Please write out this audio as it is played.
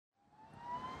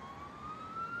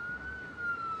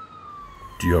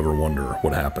Do you ever wonder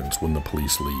what happens when the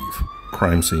police leave?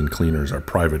 Crime scene cleaners are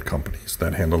private companies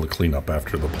that handle the cleanup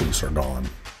after the police are gone.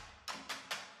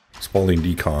 Spalding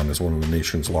Decon is one of the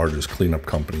nation's largest cleanup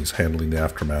companies handling the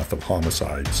aftermath of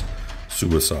homicides,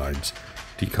 suicides,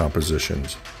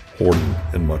 decompositions, hoarding,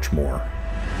 and much more.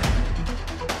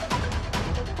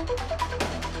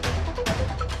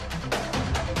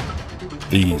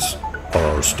 These are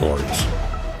our stories.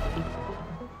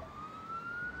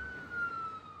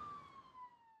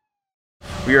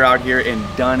 We are out here in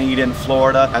Dunedin,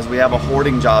 Florida, as we have a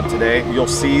hoarding job today. You'll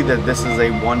see that this is a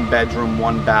one-bedroom,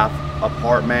 one-bath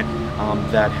apartment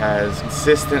that has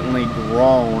consistently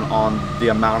grown on the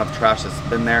amount of trash that's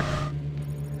been there.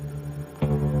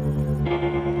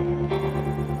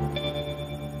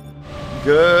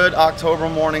 Good October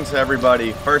morning to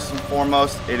everybody. First and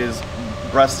foremost, it is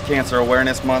Breast Cancer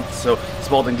Awareness Month, so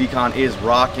Spalding Decon is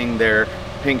rocking their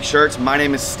pink shirts. My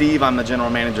name is Steve. I'm the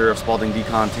General Manager of Spalding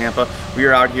Decon Tampa. We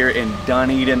are out here in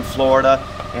Dunedin, Florida,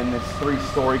 in this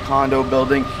 3-story condo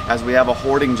building as we have a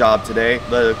hoarding job today.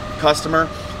 The customer,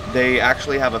 they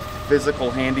actually have a physical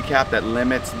handicap that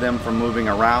limits them from moving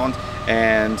around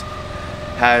and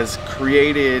has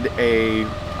created a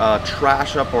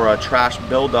trash up or a trash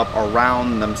buildup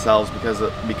around themselves because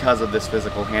of this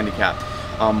physical handicap.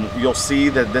 You'll see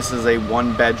that this is a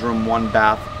one-bedroom,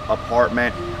 one-bath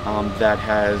apartment that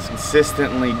has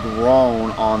consistently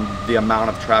grown on the amount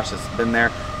of trash that's been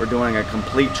there. We're doing a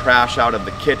complete trash out of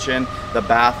the kitchen, the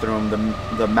bathroom,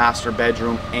 the master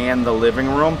bedroom, and the living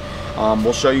room.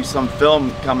 We'll show you some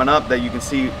film coming up that you can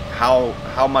see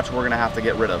how much we're gonna have to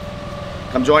get rid of.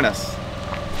 Come join us.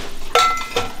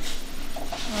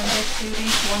 On dish duty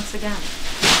once again.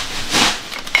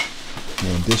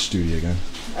 You're on dish duty again.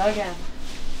 Again.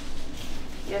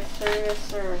 Yes sir, yes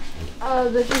sir.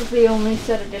 This is the only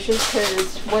set of dishes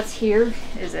because what's here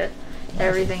is it.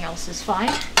 Everything else is fine.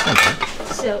 Okay.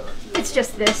 So it's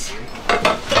just this.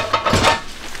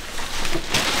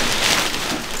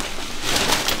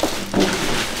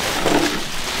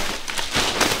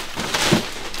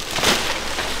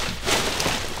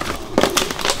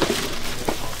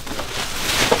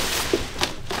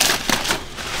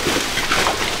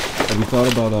 Have you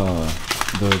thought about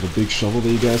the big shovel that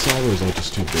you guys have, or is that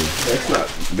just too big? It's not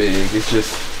big. It's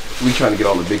just we trying to get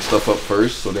all the big stuff up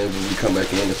first, so then when we come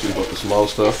back in and sweep up the small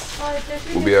stuff,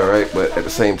 we'll be all right. But at the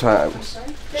same time,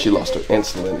 she lost her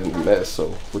insulin in the mess,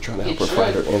 so we're trying to help her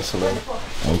find her insulin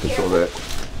and control that.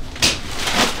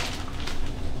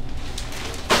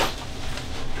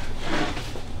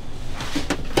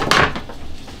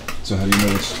 So how do you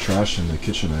know it's trash in the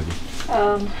kitchen,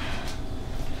 Ivy?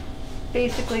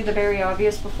 Basically the very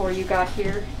obvious before you got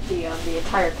here, the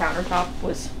entire countertop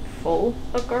was full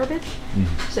of garbage.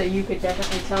 So you could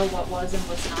definitely tell what was and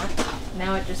was not.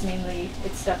 Now it just mainly,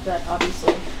 it's stuff that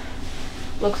obviously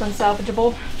looks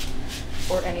unsalvageable,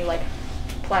 or any like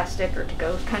plastic or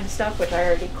to-go kind of stuff, which I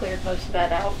already cleared most of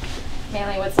that out.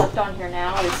 Mainly what's left on here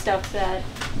now is stuff that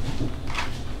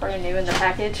brand new in the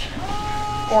package,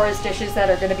 or is dishes that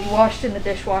are going to be washed in the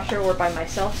dishwasher or by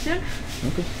myself soon.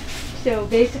 Okay. So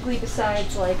basically,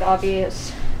 besides like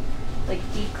obvious like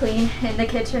deep clean in the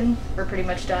kitchen, we're pretty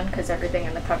much done because everything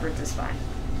in the cupboards is fine.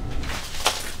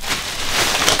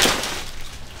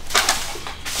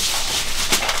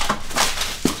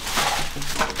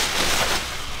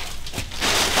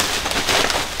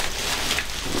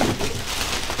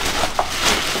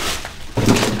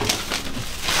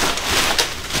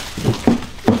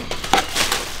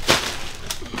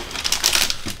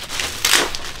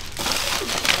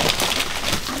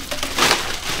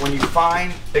 When you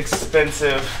find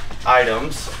expensive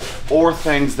items or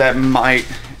things that might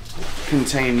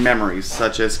contain memories,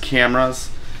 such as cameras,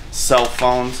 cell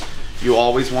phones, you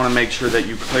always want to make sure that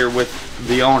you clear with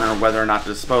the owner whether or not to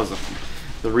dispose of them.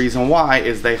 The reason why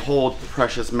is they hold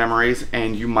precious memories,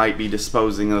 and you might be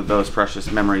disposing of those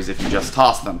precious memories if you just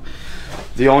toss them.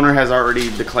 The owner has already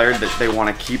declared that they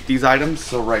want to keep these items,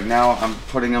 so right now I'm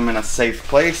putting them in a safe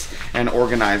place and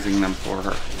organizing them for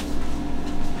her.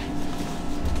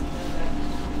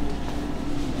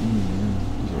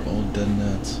 Dead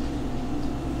nuts.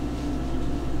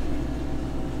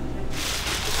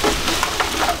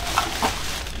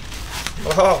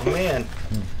 Oh man,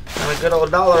 got a good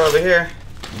old dollar over here.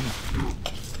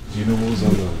 Do you know what was on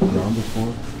the ground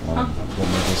before? What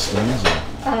were those things?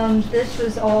 Or? This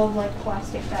was all like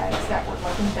plastic bags that were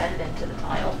like embedded into the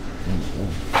tile.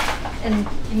 And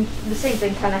the same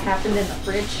thing kind of happened in the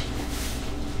fridge.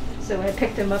 So when I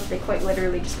picked them up, they quite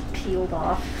literally just peeled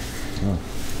off. Oh.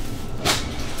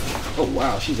 Oh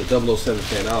wow, she's a 007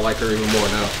 fan. I like her even more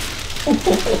now.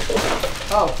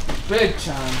 Oh, big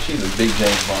time. She's a big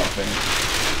James Bond fan.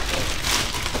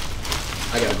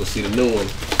 I gotta go see the new one.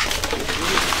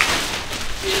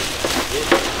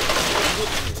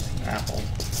 Apple.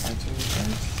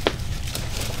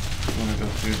 I'm gonna go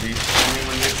through these for me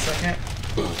when you get a second.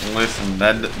 Listen,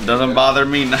 that doesn't bother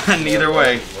me neither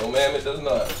way. No, ma'am, it does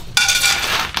not.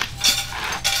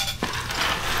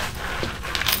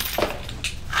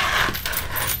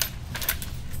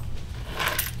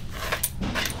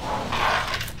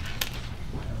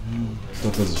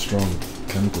 Stuff has a strong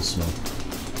chemical smell.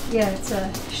 Yeah, it's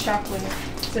a shockwave.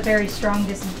 It's a very strong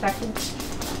disinfectant.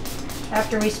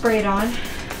 After we spray it on,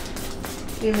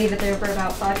 we leave it there for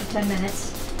about 5 to 10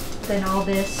 minutes. Then all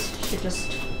this should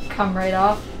just come right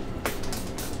off.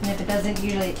 And if it doesn't,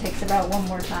 usually it takes about one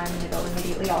more time and it'll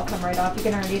immediately all come right off. You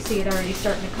can already see it already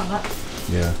starting to come up.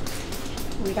 Yeah.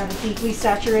 We gotta deeply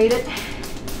saturate it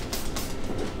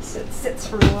so it sits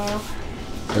for a while.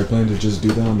 Are you planning to just do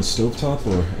that on the stovetop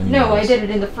or anywhere No, I else? did it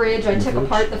in the fridge. I took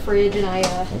apart the fridge and I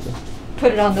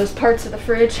put it on those parts of the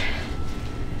fridge.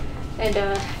 And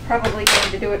probably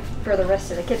going to do it for the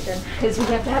rest of the kitchen because we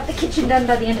have to have the kitchen done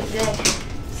by the end of the day.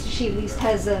 So she at least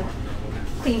has a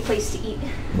clean place to eat.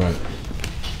 Right.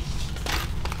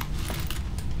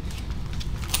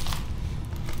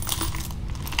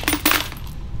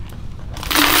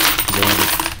 Is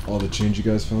that all the change you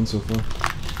guys found so far?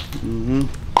 Mm-hmm.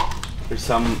 There's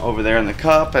some over there in the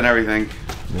cup and everything.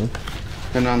 Yeah.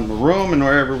 Depending on the room and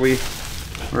wherever we're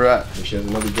at. She has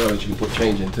another jar that you can put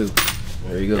change in too.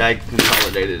 There you go. I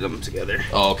consolidated them together.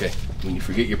 Oh, okay. When you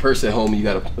forget your purse at home, you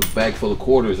got a bag full of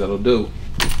quarters, that'll do.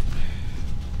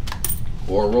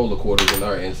 Or a roll of quarters in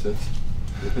our instance.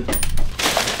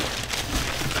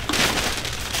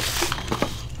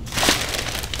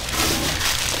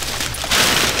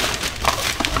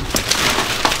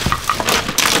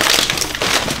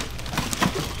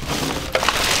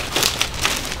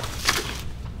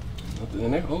 Nothing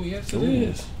in there? Oh, yes, it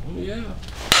is. Oh, yeah.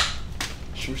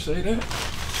 Sure say that.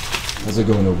 How's it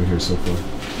going over here so far?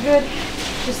 Good.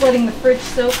 Just letting the fridge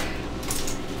soak.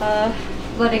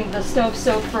 Letting the stove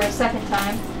soak for a second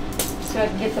time so I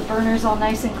can get the burners all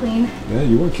nice and clean. Yeah,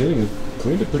 you weren't kidding. It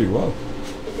cleaned it pretty well.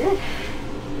 It did.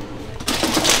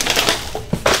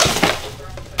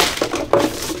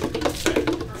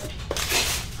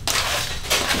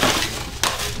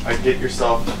 Get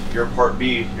yourself your Part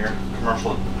B, your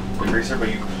commercial degreaser, but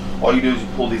all you do is you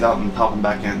pull these out and pop them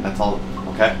back in. That's all,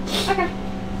 okay? Okay.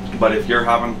 But if you're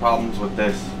having problems with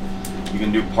this, you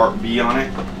can do Part B on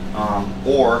it,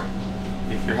 or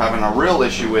if you're having a real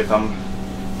issue with them,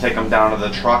 take them down to the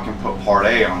truck and put Part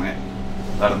A on it.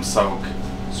 Let them soak,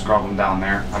 scrub them down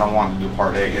there. I don't want to do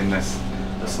Part A in this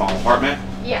small apartment,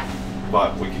 Yeah.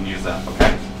 but we can use that,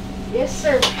 okay? Yes,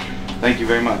 sir. Thank you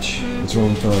very much. What's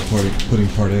wrong with putting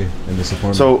Part A in this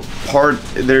apartment? So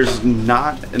there's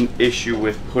not an issue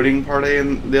with putting Part A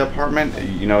in the apartment.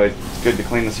 You know, it's good to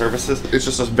clean the surfaces. It's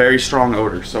just a very strong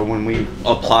odor. So when we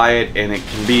apply it, and it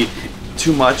can be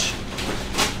too much,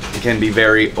 it can be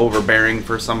very overbearing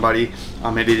for somebody.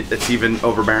 It's even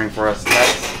overbearing for us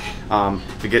techs.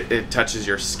 It touches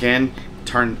your skin.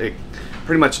 It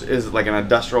pretty much is like an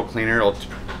industrial cleaner. It'll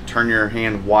turn your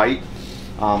hand white.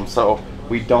 So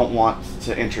we don't want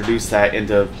to introduce that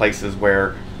into places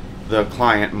where the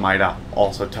client might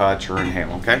also touch or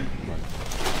inhale, okay?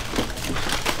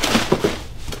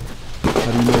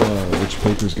 How do you know which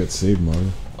papers get saved,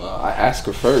 Mario? I ask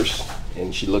her first,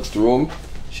 and she looks through them.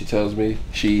 She tells me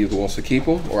she either wants to keep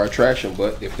them or I trash them.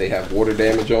 But if they have water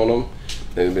damage on them,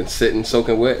 they've been sitting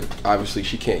soaking wet, obviously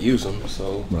she can't use them,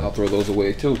 so right. I'll throw those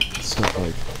away too.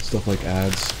 Stuff like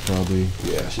ads, probably.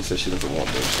 Yeah, she said she doesn't want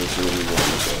them, so she really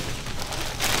wants them.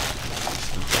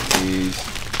 These.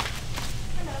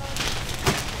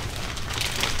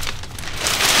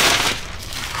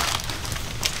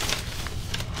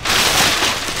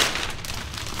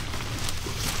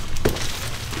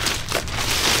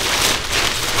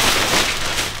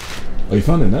 Oh, you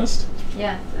found a nest?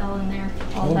 Yeah, it's all in there.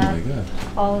 Oh my god.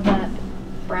 All of that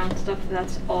brown stuff,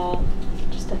 that's all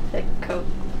just a thick coat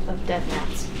of dead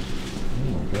gnats.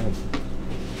 Oh my god.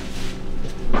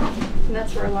 And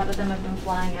that's where a lot of them have been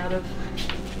flying out of,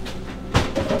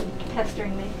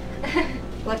 pestering me.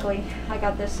 Luckily, I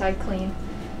got this side clean.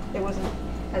 It wasn't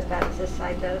as bad as this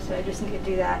side though, so I just need to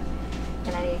do that.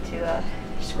 And I need to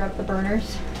scrub the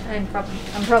burners. I'm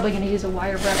probably going to use a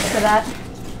wire brush for that.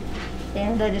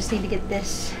 And I just need to get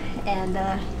this and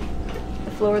the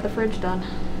floor of the fridge done.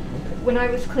 When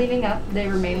I was cleaning up, they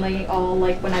were mainly all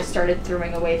like when I started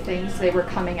throwing away things, they were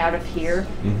coming out of here.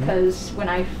 Because when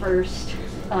I first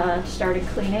started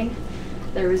cleaning,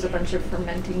 there was a bunch of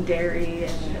fermenting dairy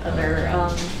and other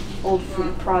old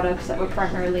food products that were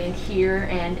primarily in here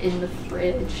and in the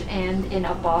fridge and in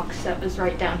a box that was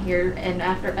right down here. And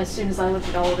as soon as I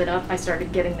lifted all of it up, I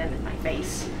started getting them in my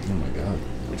face. Oh my God.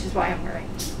 Which is why I'm wearing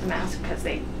the mask, because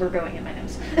they were going in my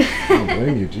nose. Oh,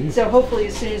 blame you, geez. So hopefully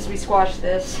as soon as we squash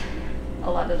this, a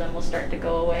lot of them will start to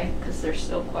go away, because there's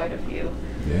still quite a few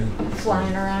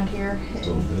flying around here,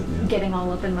 and getting all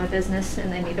up in my business,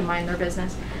 and they need to mind their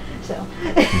business. So.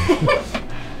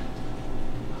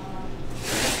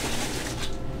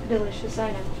 Delicious,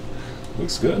 I know.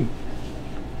 Looks good.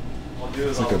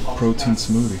 It's like a protein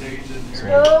smoothie.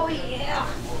 So, oh yeah.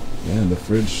 Yeah, and the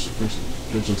fridge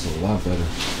looks a lot better.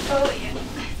 Oh yeah.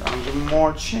 Found some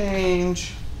more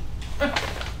change. Yeah,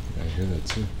 I hear that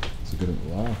too. It's a good,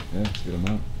 wow, yeah, it's a good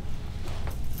amount.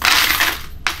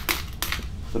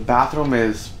 The bathroom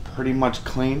is pretty much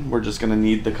clean. We're just gonna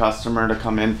need the customer to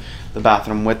come in the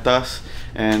bathroom with us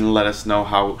and let us know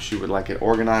how she would like it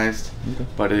organized.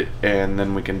 Okay. And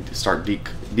then we can start deep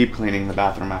cleaning the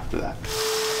bathroom after that.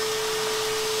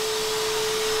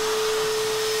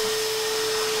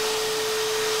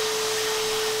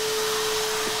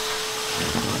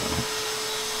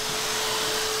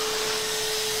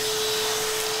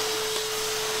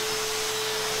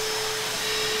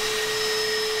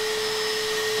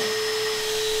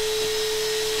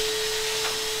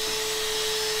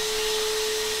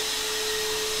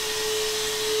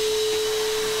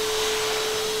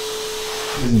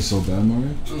 Isn't it so bad,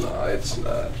 Mario? No, it's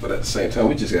not. But at the same time,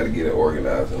 we just got to get it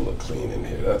organized and look clean in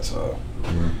here. That's all.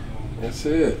 Yeah. That's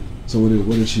it. So what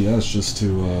did she ask? Just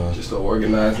to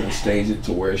organize and stage it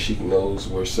to where she knows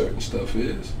where certain stuff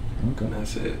is. Okay. And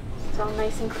that's it. It's all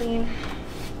nice and clean.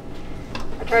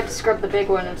 I tried to scrub the big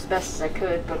one as best as I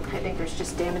could, but I think there's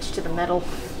just damage to the metal.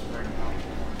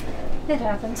 It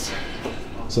happens.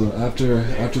 So after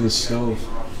the stove,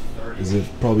 is it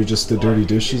probably just the dirty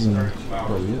dishes and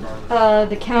probably it?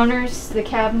 The counters, the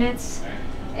cabinets,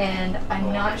 and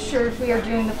I'm not sure if we are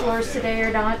doing the floors today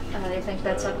or not. I think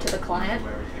that's up to the client.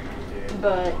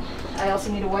 But I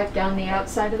also need to wipe down the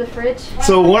outside of the fridge.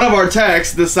 So one of our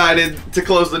techs decided to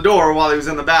close the door while he was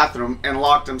in the bathroom and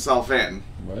locked himself in.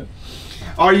 What?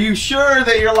 Are you sure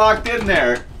that you're locked in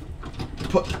there?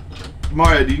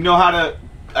 Mario, do you know how to...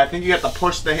 I think you have to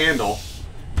push the handle.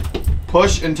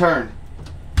 Push and turn.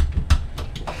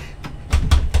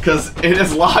 Because it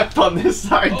is locked on this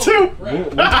side too. We'll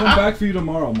come back for you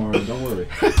tomorrow, Mario. Don't worry.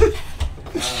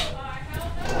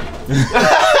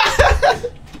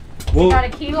 Got a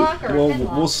key lock or a pin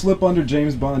lock? We'll slip under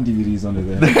James Bond DVDs under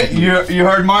there. you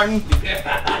heard Martin?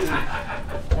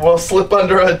 We'll slip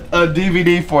under a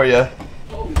DVD for you.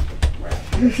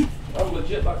 I'm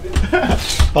legit like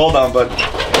this. Hold on, bud.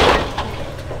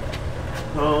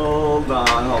 Hold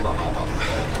on.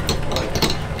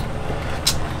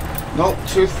 Nope,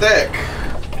 too thick.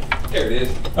 There it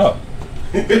is. Oh.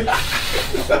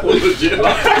 That was legit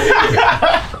like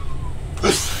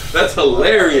this. That's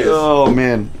hilarious. Oh,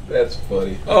 man. That's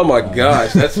funny. Oh my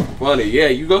gosh, that's funny. Yeah,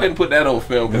 you go ahead and put that on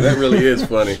film because that really is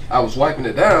funny. I was wiping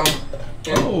it down.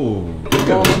 Oh.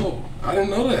 I didn't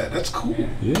know that. That's cool.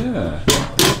 Yeah.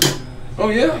 Oh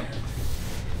yeah.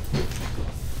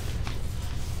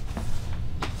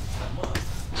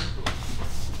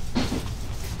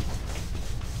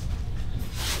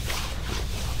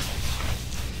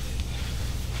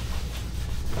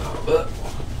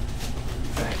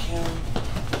 Vacuum.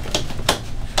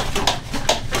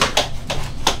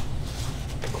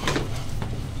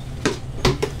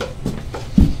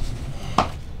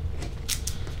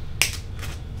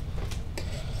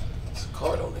 There's a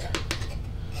card on there.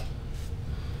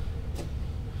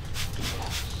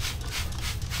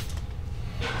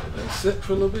 Let it sit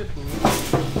for a little bit.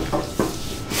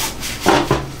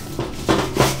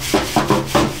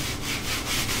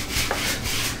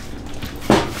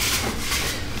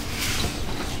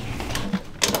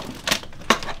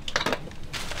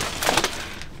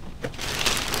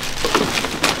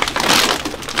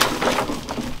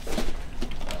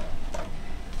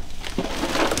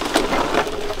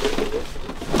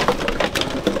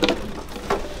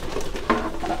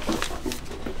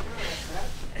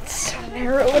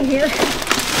 Narrow in here.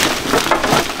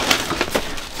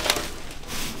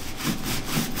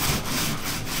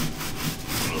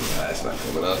 It's not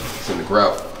coming up. It's in the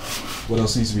grout. What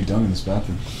else needs to be done in this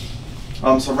bathroom?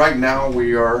 So right now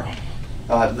we are,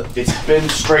 it's been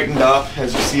straightened up.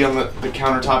 As you see on the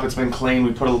countertop, it's been cleaned.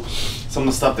 We put some of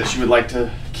the stuff that she would like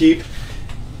to keep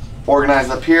organized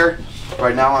up here.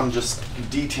 Right now I'm just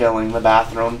detailing the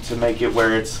bathroom to make it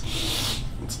where it's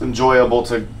enjoyable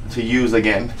to use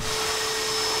again.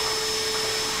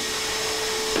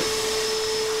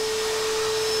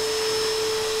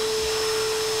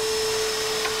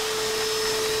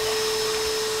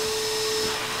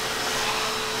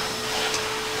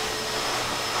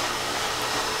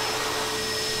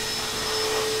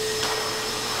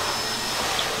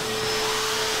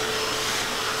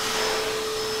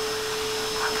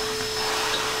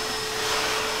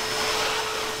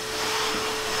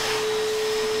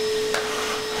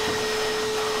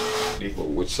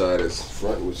 which side is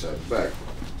front and which side is back.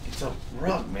 It's a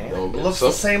rug, man. It Don't looks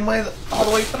the same way all the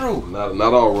way through.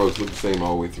 Not all rugs look the same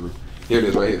all the way through. Here it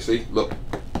is right here, see? Look.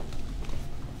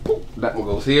 That one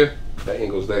goes here, that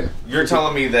end goes there. You're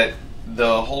telling me that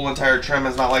the whole entire trim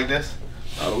is not like this?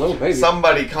 I don't know, maybe.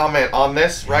 Somebody comment on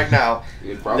this right now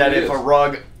that if a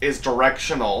rug is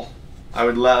directional, I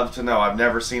would love to know. I've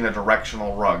never seen a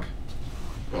directional rug.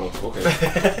 Oh,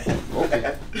 okay.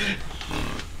 Okay.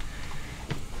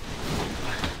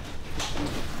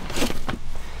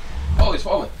 Oh, he's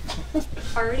falling.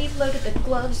 Already loaded the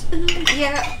gloves.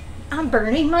 Yeah, I'm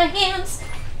burning my hands.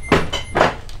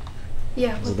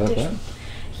 Yeah, Is it that bad?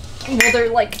 well, they're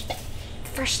like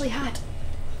freshly hot.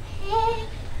 You want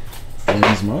to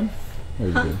use mine? Or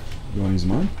you good? You want to use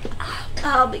mine?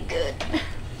 I'll be good.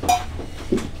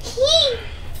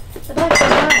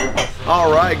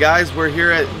 All right, guys, we're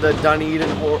here at the Dunedin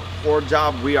hoard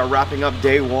job. We are wrapping up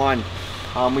day one.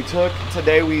 We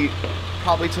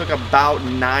probably took about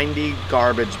 90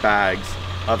 garbage bags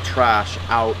of trash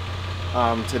out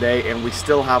today, and we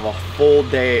still have a full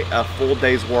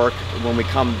day's work when we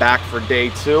come back for day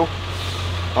two.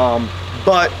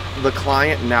 But the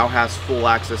client now has full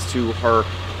access to her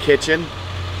kitchen,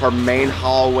 her main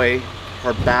hallway,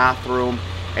 her bathroom,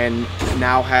 and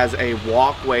now has a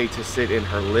walkway to sit in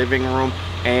her living room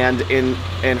and in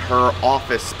her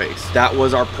office space. That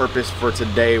was our purpose for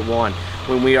today one.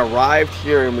 When we arrived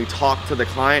here and we talked to the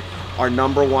client, our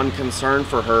number one concern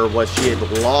for her was she had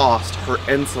lost her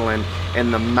insulin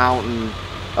in the mountain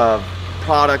of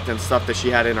product and stuff that she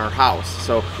had in her house.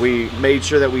 So we made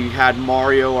sure that we had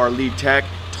Mario, our lead tech,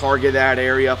 target that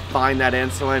area, find that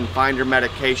insulin, find her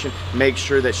medication, make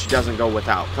sure that she doesn't go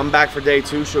without. Come back for day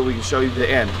two so we can show you the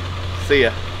end. See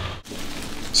ya.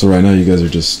 So right now you guys are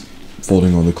just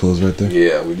folding all the clothes right there?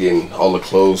 Yeah, we're getting all the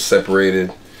clothes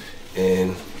separated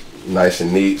and nice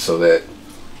and neat so that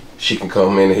she can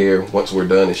come in here once we're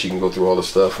done and she can go through all the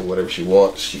stuff and whatever she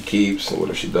wants, she keeps, and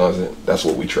whatever she doesn't, that's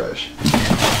what we trash.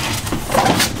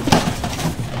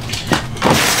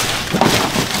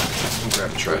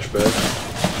 Grab the trash bag.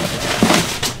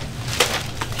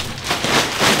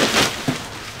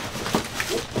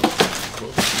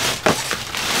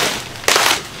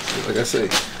 Like I say,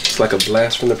 it's like a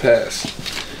blast from the past.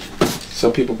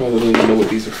 Some people probably don't even know what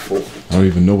these are for. I don't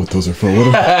even know what those are for.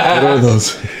 What are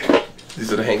those?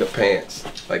 These are the hang-up pants.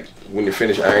 Like when you're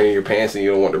finished ironing your pants and you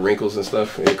don't want the wrinkles and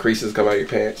stuff and the creases come out of your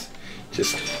pants,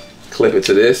 just clip it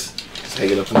to this, just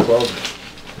hang it up in the closet.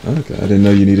 Okay, I didn't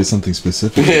know you needed something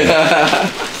specific.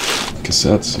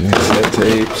 Cassettes, yeah.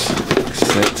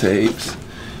 Cassette tapes,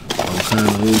 all kind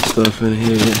of old stuff in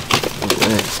here.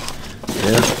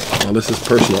 Yeah, all this is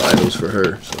personal items for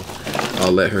her, so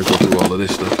I'll let her go through all of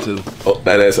this stuff too. Oh,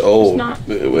 that's old. It's not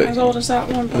as old as that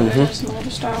one, but it is an older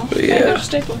style. But yeah, there's a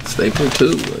stapler. Stapler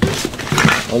too.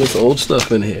 All this old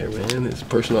stuff in here, man. It's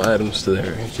personal items to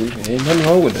her. Ain't nothing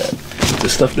wrong with that. The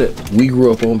stuff that we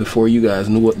grew up on before you guys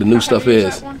knew what the new stuff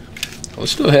is. Oh,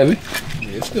 it's still heavy.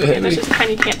 Yeah, it's still heavy. That's just the kind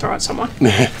you can't throw at someone.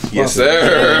 Yes,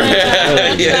 sir.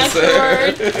 Yes,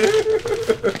 sir.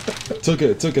 Took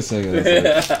a second.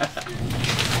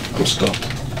 I'm stumped.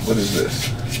 What is this?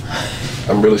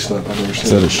 I'm really stumped. I've never seen.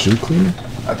 Is that a shoe cleaner?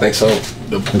 I think so.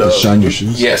 To shine your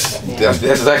shoes? Yes, that's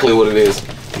exactly what it is.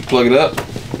 You plug it up,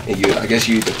 and I guess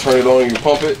you either turn it on and you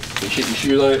pump it, you shit your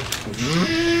shoes on it.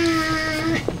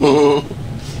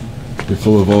 You're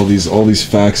full of all these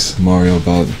facts, Mario,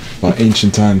 about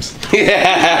ancient times.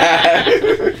 Yeah.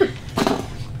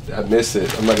 I miss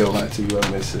it. I'm not gonna lie to you. I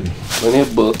miss it. Plenty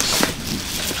of books,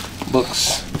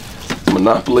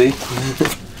 Monopoly,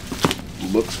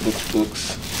 books.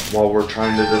 While we're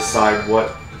trying to decide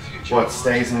what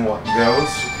stays and what goes,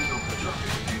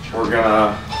 we're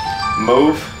gonna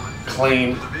move,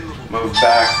 clean, move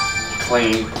back,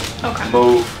 clean, Okay.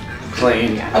 move,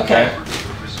 clean. Okay.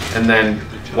 And then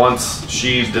once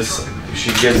she gives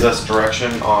us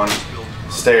direction on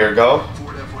stay or go,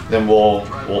 then we'll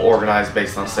organize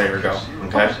based on stay or go.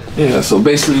 Okay. Yeah. So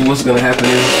basically, what's gonna happen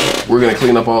is we're gonna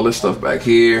clean up all this stuff back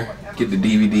here, get the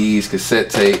DVDs, cassette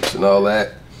tapes, and all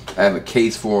that. I have a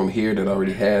case for them here that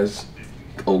already has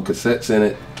old cassettes in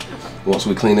it. Once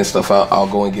we clean this stuff out, I'll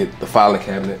go and get the filing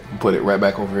cabinet and put it right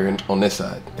back over here on this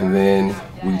side. And then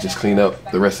we just clean up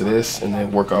the rest of this and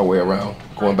then work our way around,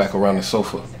 going back around the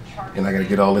sofa. And I gotta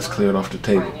get all this cleared off the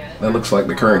table. That looks like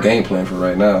the current game plan for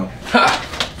right now. Ha!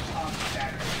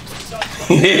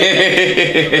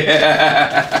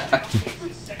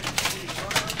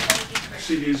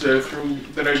 CDs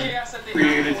that I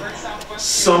created.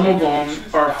 Some of them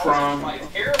are from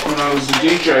when I was a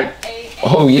DJ.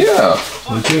 Oh yeah.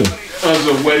 Me too. as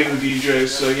a wedding DJ,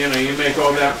 so you know, you make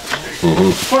all that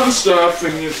fun stuff,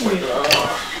 and it's like,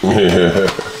 Yeah.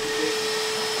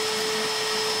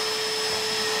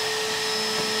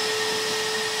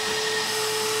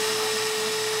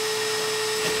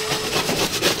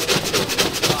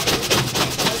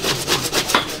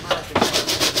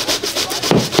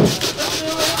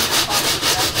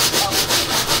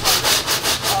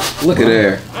 Look at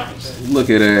there. Look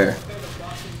at there.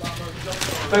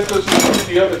 that doesn't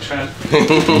mean the other trend.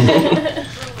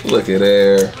 Look at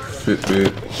there.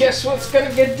 Fitbit. Guess what's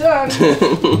gonna get done?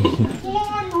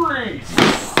 Laundry.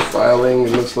 Filing,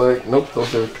 it looks like. Nope,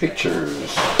 those are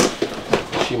pictures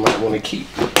she might want to keep.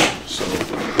 So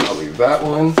I'll leave that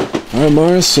one. All right,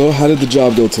 Mario, so how did the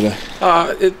job go today?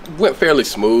 It went fairly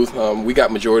smooth. We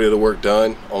got majority of the work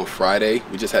done on Friday.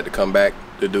 We just had to come back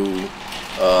to do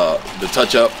the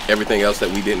touch up, everything else that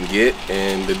we didn't get,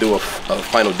 and to do a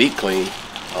final deep clean.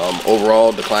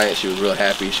 Overall, the client, she was real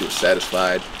happy. She was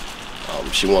satisfied.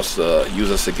 She wants to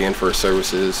use us again for her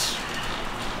services,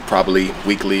 probably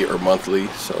weekly or monthly.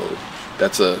 So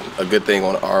that's a good thing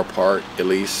on our part, at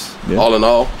least. Yeah. All in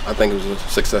all, I think it was a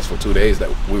successful 2 days that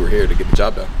we were here to get the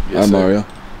job done. Yes, Hi, Mario.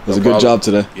 It was a good job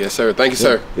today. Yes, sir. Thank you,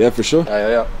 sir. Yeah, for sure.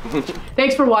 Yeah.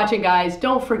 Thanks for watching, guys.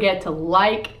 Don't forget to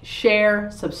like, share,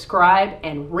 subscribe,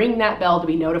 and ring that bell to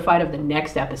be notified of the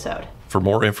next episode. For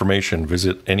more information,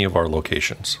 visit any of our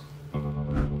locations.